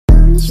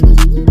Buzzing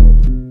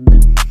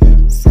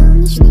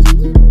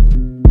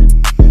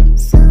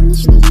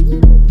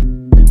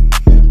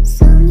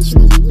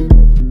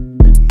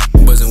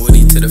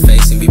Woody to the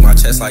face and beat my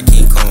chest like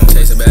King Kong.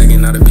 Chase a bag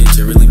and not a bitch,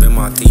 it really been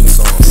my theme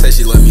song. Said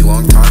she loved me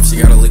long time,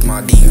 she gotta lick my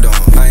ding dong.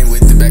 I ain't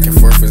with the back and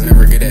forth, was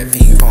never good at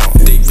ping pong.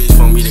 Thick bitch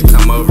want me to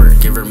come over,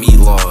 give her meat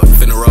log.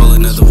 Finna roll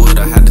another wood,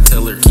 I had to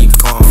tell her keep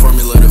calm.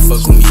 Formula to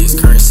fuck with me is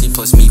currency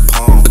plus meat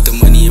palm. Put the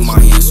money in my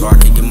hand so I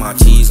can get my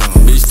cheese on.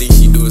 Bitch think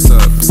she do us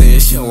up, saying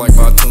she don't like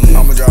my tune.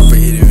 I'ma drop a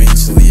hit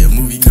eventually, a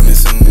movie coming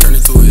soon. Turn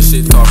into a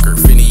shit talker,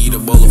 finna eat a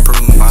bowl of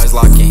prune. Eyes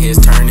locking, heads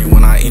turning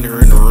when I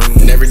enter in the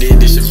room. Never did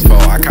this shit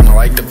before, I kinda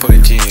like the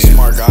Punchin.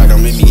 Smart guy,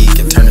 don't make me geek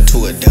and turn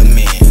into a dumb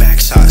man. Back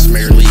shots,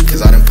 mirror leak,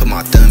 cause I done put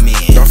my thumb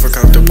in. Don't feel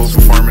comfortable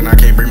performing, I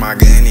can't bring my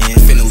gun in.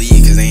 Finna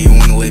leave, cause they ain't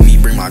wanna let me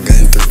bring my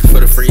gun through. For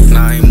the freak,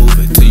 nah, I ain't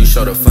moving till you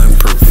show the fun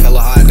proof.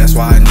 Hella hot, that's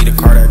why I need a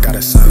car that got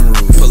a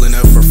sunroof. Pulling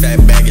up for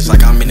fat baggage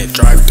like I'm in a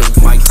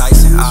drive-thru. Mike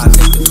Tyson, I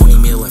take the 20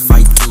 mil and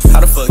fight too. How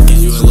the fuck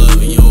is you in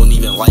love and you don't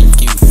even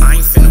like you? I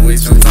ain't finna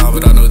waste your time,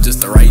 but I know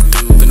just the right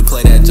dude. Finna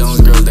play that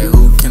Jones girl, that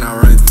who can I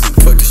run to?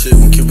 Fuck the shit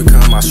when Cuban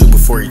come, I shoot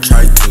before he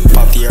tried to.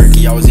 Pop the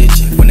Yerky, I was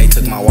itching when they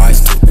took my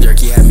wise too.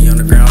 Yerky had me on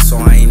the ground, so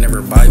I ain't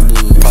never buy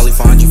blue. Probably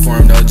find you for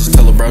him though, just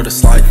tell a bro to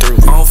slide through.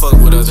 I don't fuck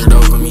with other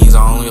dopamines,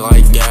 I only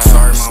like gas.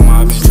 Sorry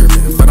mama, I've been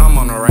tripping, but I'm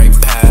on the right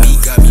path.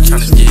 Beat got me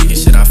tryna jig and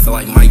shit, I feel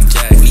like Mike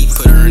Jack. Beat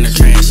put her in a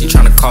trance, she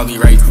tryna call me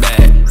right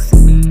back.